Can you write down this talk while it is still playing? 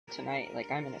tonight. Like,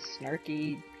 I'm in a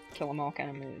snarky, kill 'em all kind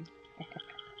of mood.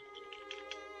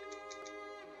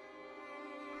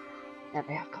 And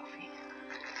I have coffee.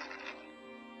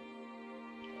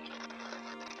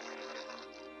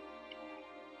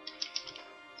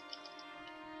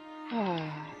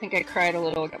 I think I cried a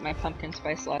little, got my pumpkin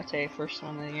spice latte, first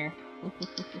one of the year.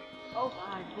 Oh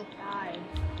god, just died.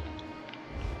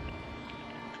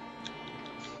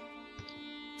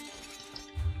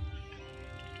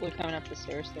 Blue coming up the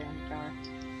stairs there in the car.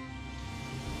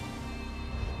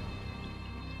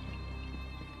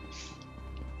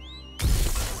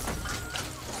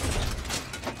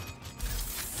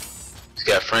 He's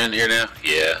got a friend here now?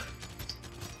 Yeah.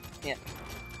 Yep.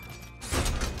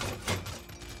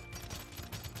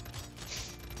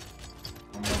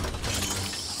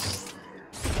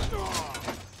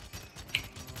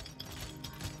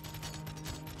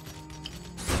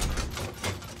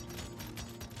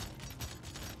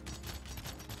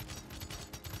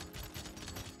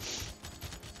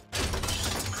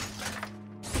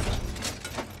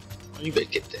 You better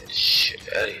get that shit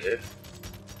out of here.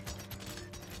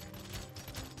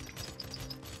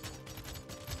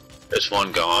 There's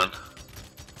one gone.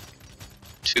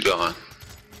 Two gone.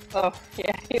 Oh,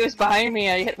 yeah, he was behind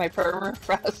me, I hit my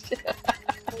permafrost.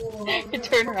 He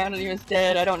turned around and he was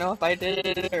dead. I don't know if I did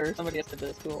it or somebody else did it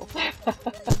at school.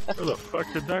 Where the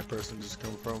fuck did that person just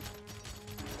come from?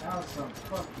 That was some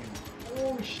fucking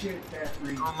bullshit that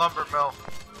reads. On lumber mill.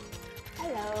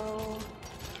 Hello.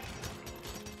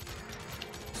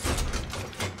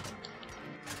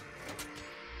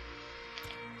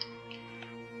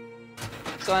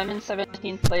 So I'm in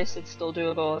 17th place, it's still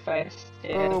doable if I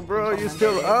stay. Oh, bro, you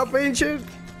still up, ain't you?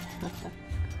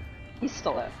 He's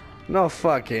still up. No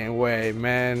fucking way,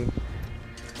 man.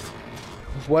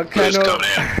 What kind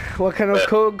of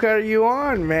coke are you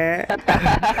on, man?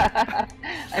 I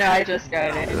know, I just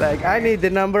got it. Like, I need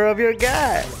the number of your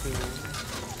guy.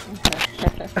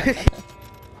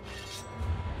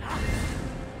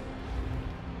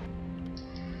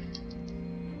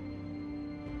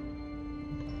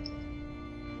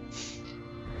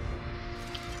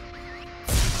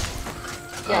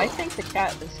 Yeah, I think the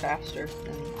cat is faster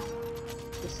than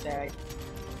the stag.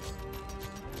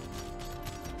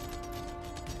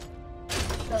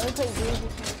 So it looks like we just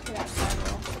moved to that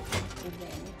carnival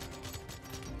again.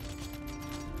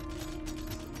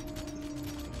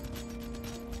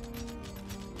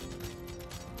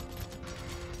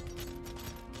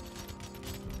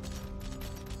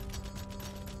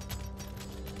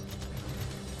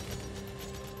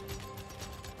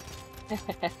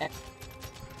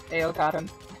 Ayo got him.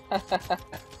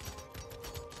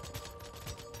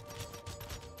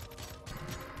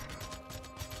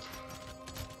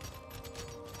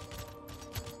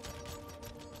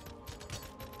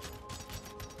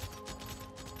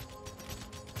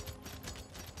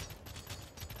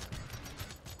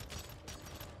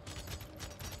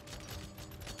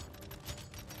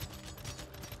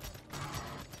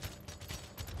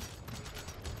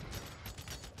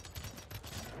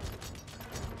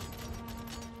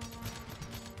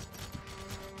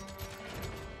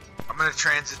 I'm gonna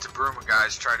transit to Bruma,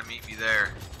 guys. Try to meet me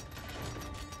there.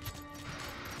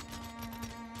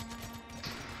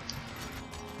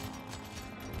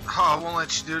 Oh, I won't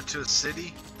let you do it to a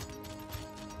city?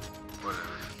 Whatever.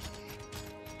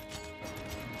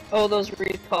 Oh, those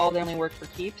recall, they only work for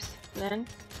keeps, then?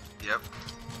 Yep.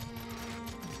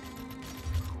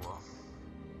 Cool.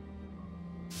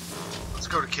 Let's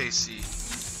go to KC.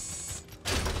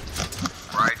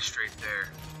 Ride straight there.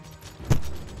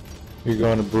 You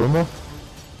going to Bruma?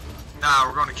 Nah,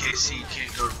 we're going to KC. You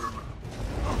can't go to Bruma.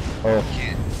 Oh. You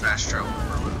can't fast travel to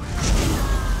Bruma.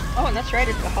 Oh, and that's right,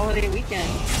 it's the holiday weekend.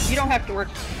 You don't have to work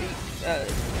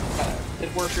the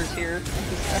workers here.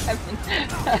 I've been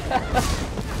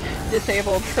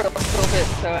disabled for a little bit,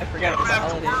 so I forgot about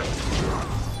the holidays.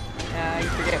 Yeah, you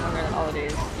forget when they're the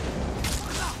holidays.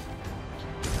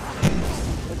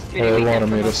 They wanted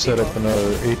me to set up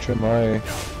another HMI.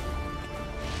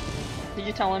 Did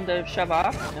you tell him to shove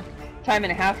off? No. Time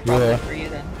and a half probably for you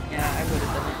then. Yeah, I would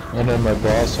have done it. And then my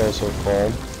boss also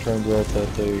called. Turns out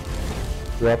that they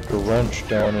dropped a wrench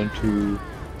down into,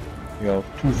 you know,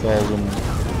 2000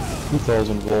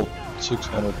 volt,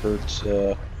 600 hertz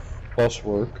bus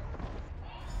work.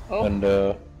 Oh. And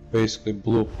basically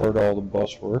blew apart all the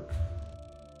bus work.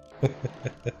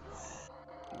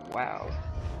 Wow.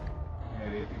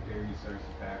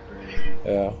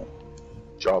 Yeah.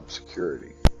 Job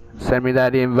security. Send me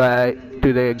that invite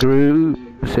to the group.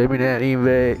 Send me that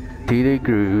invite to the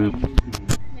group.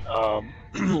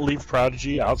 Leave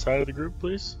Prodigy outside of the group,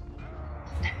 please.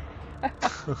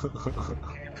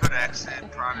 could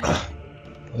accident Prodigy.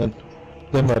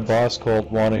 Then my boss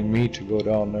called wanting me to go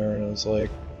down there, and I was like,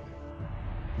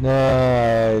 nah,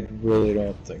 I really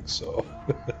don't think so.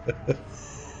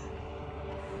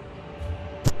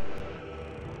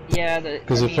 Yeah,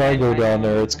 Because if I go down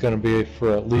there, it's going to be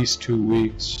for at least 2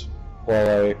 weeks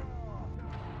while I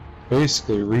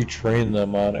basically retrain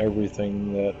them on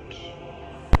everything that,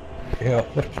 yeah.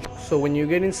 So when you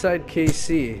get inside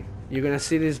KC, you're gonna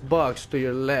see this box to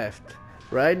your left.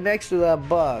 Right next to that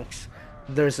box,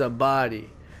 there's a body.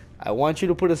 I want you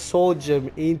to put a soul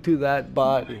gem into that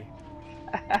body.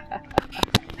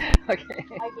 Okay.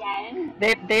 Again?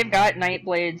 They've got night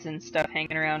blades and stuff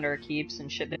hanging around our keeps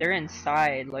and shit. They're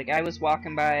inside. Like I was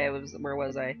walking by. Where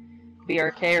was I?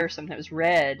 BRK or something. It was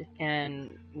red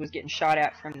and was getting shot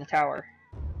at from the tower.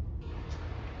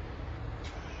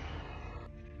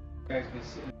 You guys been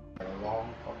sitting there a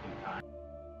long fucking time.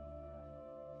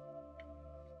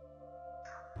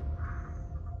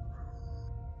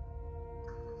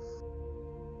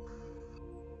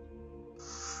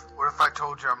 What if I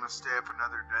told you I'm gonna stay up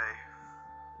another day?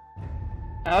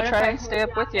 I'll try and stay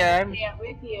up with you. Stay up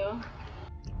with you.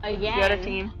 Again. You got a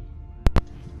team.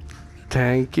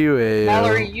 Thank you, Ayo.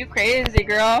 Mallory, you crazy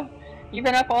girl. You've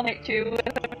been up all night too.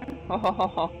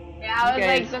 Oh. Yeah, I was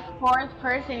like the 4th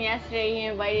person yesterday. He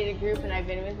invited a group, and I've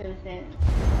been with him since.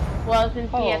 Well,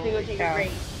 since he had to go take a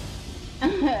break. I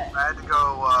had to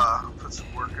go put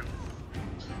some work in.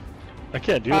 I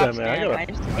can't do that, man. I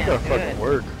gotta fucking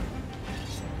work.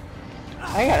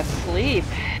 I gotta sleep.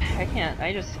 I can't.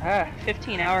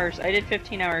 15 hours. I did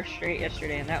 15 hours straight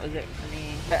yesterday, and that was it for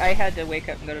me. But I had to wake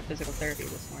up and go to physical therapy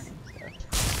this morning.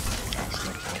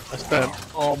 I spent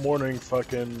all morning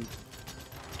fucking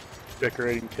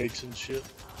decorating cakes and shit.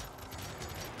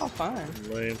 Oh, fun.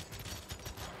 Lame.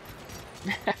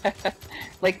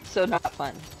 Like, so not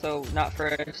fun. So not for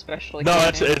a special.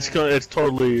 No, it's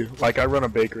totally like I run a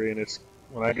bakery, and it's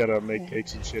when I gotta make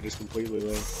cakes and shit, it's completely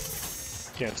lame.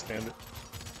 Can't stand it.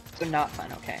 So not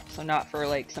fun. Okay. So not for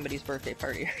like somebody's birthday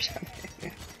party or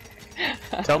something.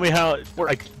 Tell me how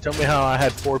I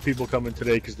had 4 people coming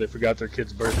today because they forgot their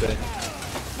kid's birthday.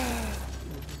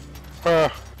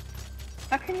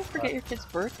 How can you forget your kid's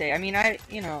birthday? I mean, I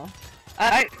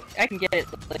can get it.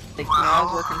 Like I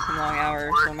was working some long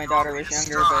hours when my daughter was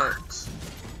younger, but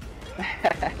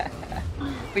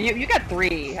but you got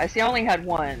 3. I see. I only had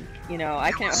 1. You know,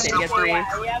 I can't say you get 3.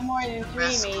 Yeah, we have more than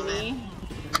 3, maybe.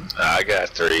 I got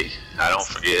 3. I don't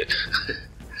forget.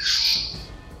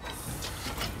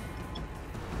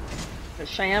 But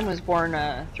Cheyenne was born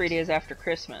 3 days after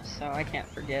Christmas, so I can't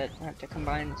forget. I have to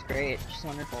combine. It's great. It's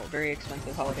wonderful. Very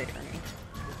expensive holiday for me.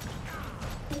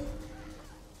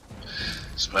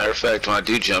 As a matter of fact, when I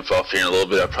do jump off here in a little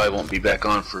bit, I probably won't be back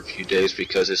on for a few days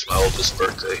because it's my oldest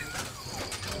birthday.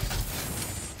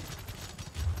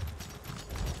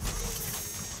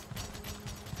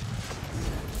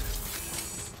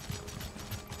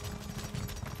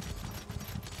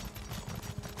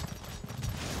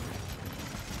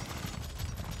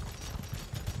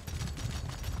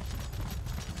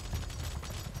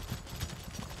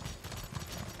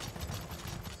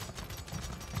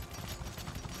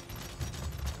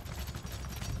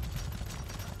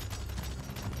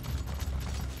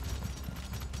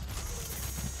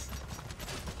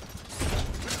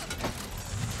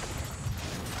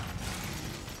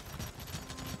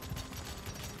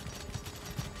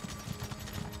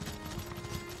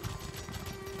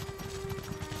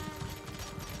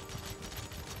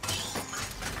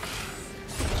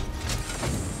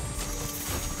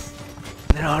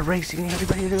 They're all racing,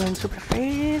 everybody going super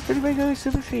fast, everybody going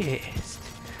super fast.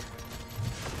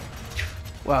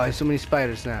 Wow, there's so many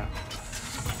spiders now.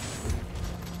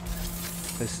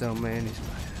 There's so many spiders.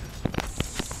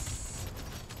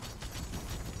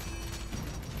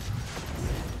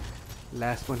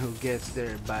 Last one who gets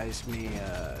there buys me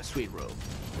a sweet robe.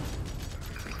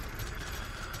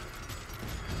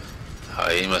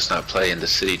 Oh, you must not play in the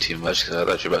city too much because I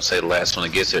thought you were about to say the last one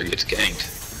that gets there gets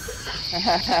ganked.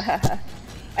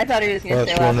 I thought he was going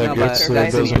to say Last one last that gets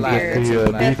there doesn't get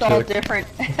the That's all D-tick. different.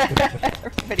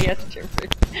 Everybody has a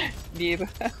different view.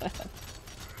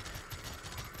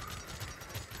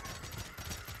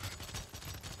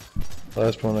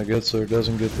 Last one that gets there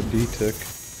doesn't get the D-tick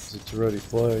because it's already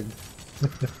flagged.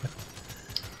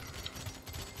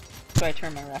 So I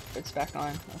turned my rapids back on.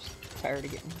 I was tired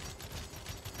of getting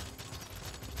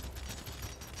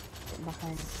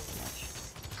behind so much.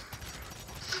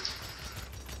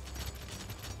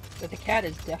 But the cat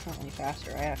is definitely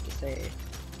faster, I have to say.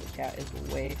 The cat is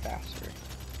way faster.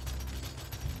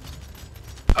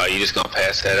 Oh, you just gonna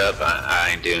pass that up? I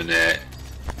ain't doing that.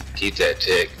 Keep that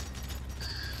tick.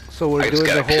 So we're I just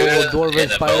doing the got a whole Cuda Dwarven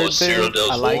and a Pirate Moe's Cyril thing.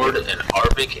 Del I like Lord it. and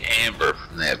Arctic Amber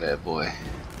from that bad boy.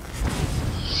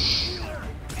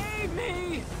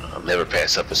 I'll never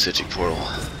pass up a Citric Portal.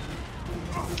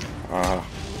 Ah,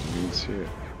 you didn't see it.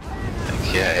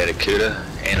 Like, yeah, I had a Cuda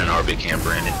and an Arctic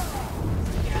Amber in it.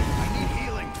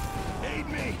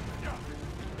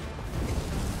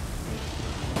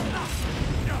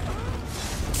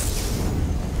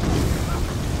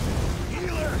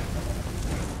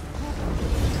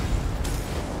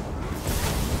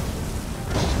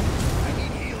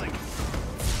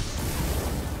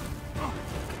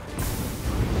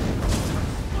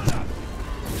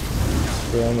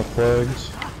 Go on the flags.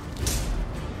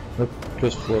 Nope,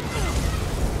 just flip.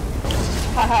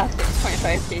 Haha,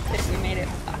 6.5k tip, we made it.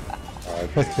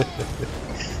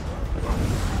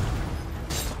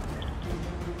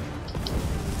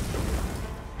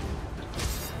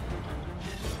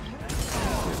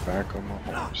 Get back on my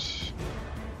horse.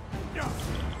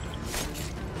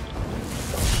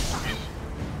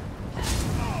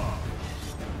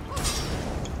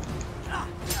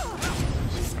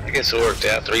 I guess it worked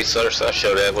out. 3 sutters I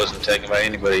showed at wasn't taken by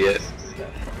anybody yet.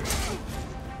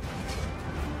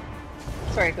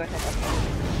 Sorry, go ahead.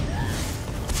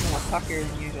 I'm more talkier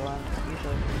than usual. I'm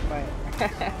usually pretty quiet.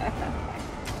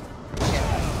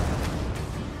 Yeah.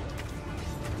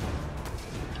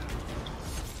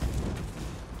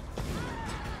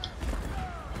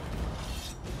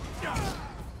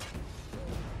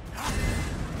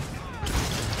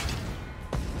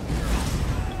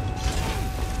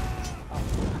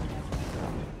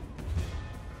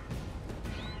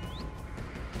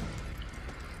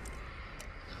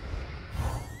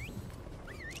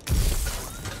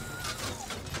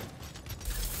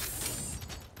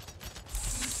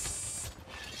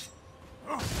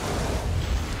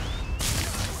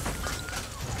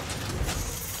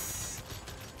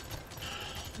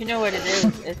 You know what it is?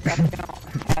 It's that I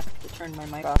don't have to turn my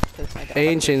mic off because my dog.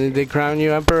 Ancient, did they crown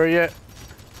you emperor yet?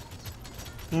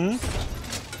 Hmm?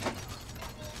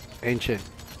 Ancient,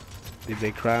 did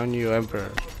they crown you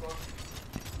emperor?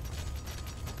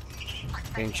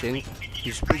 Ancient,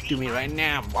 you speak to me right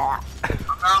now, boy. I'm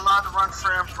not allowed to run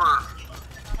for Emperor.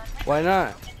 Why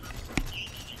not?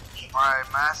 My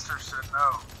master said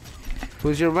no.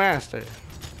 Who's your master?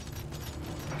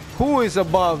 Who is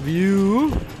above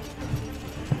you?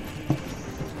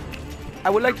 I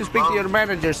would like to speak to your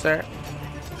manager, sir.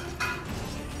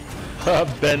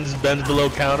 Bends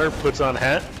below counter, puts on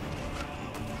hat.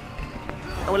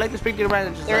 I would like to speak to your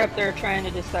manager, They're sir. up there trying to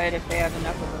decide if they have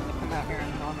enough of them to come out here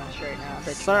and bomb us right now.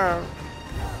 But Sir.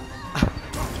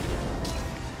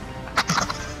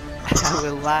 I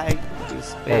would like to All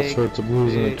speak sorts of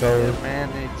blues in to the tower. your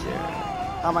manager.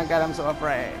 Oh my god, I'm so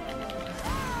afraid.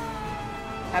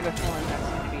 I have a feeling that's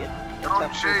going to be a Don't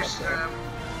tough group chase up there. them.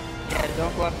 Yeah,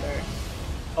 don't go up there.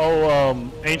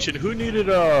 Oh, Ancient, who needed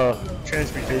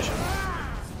transmutation?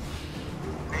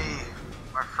 Me.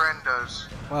 My friend does.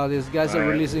 Wow, these guys are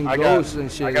Alright, releasing I ghosts got-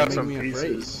 and shit. I got They some make me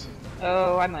afraid. pieces.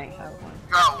 Oh, I might have one.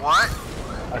 Got what?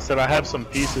 I said I have some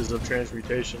pieces of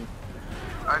transmutation.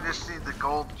 I just need the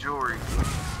gold jewelry.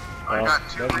 I Oh, got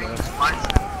 2 never rings mind.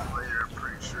 license later, I'm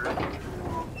pretty sure.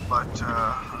 But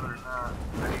other than that,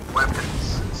 I need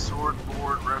weapons, sword,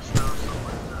 board, resto, something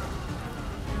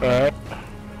like that.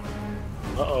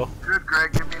 Uh-oh. Good,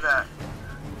 Greg, give me that.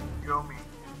 You owe me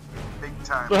big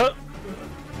time. Uh-oh.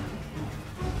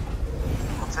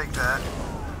 I'll take that.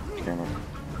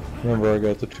 Remember, I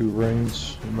got the 2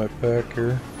 rings in my pack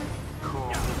here. Cool.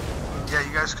 Yeah,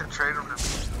 you guys can trade them to me.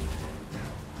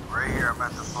 Right here, I'm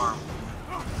at the farm.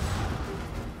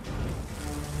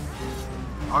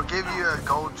 I'll give you a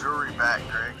gold jewelry back,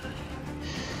 Greg.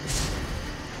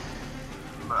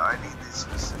 But I need these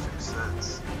specific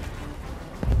sets.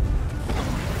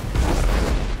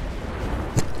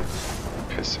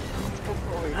 Piss it.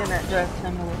 Hopefully, in that drive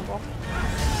time a little.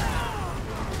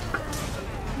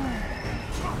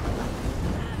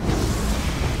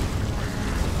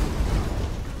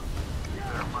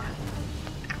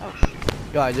 Oh,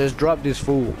 shoot. Yo, I just dropped these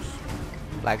fools.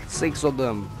 Like 6 of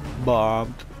them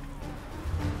bombed.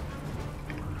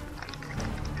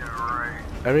 Yeah, right.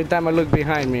 Every time I look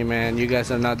behind me, man, you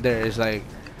guys are not there. It's like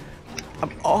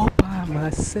I'm all by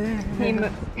myself.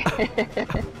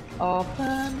 All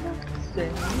by myself.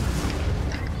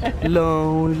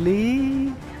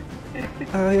 Lonely.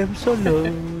 I am so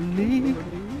lonely.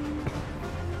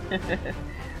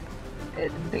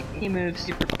 He moves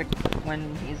super quick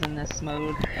when he's in this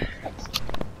mode.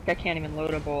 I can't even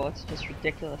load a bowl, it's just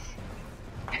ridiculous.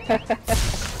 I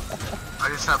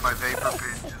just have my vapor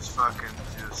pin just fucking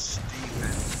just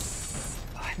steaming.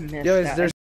 I missed Yo, is that. there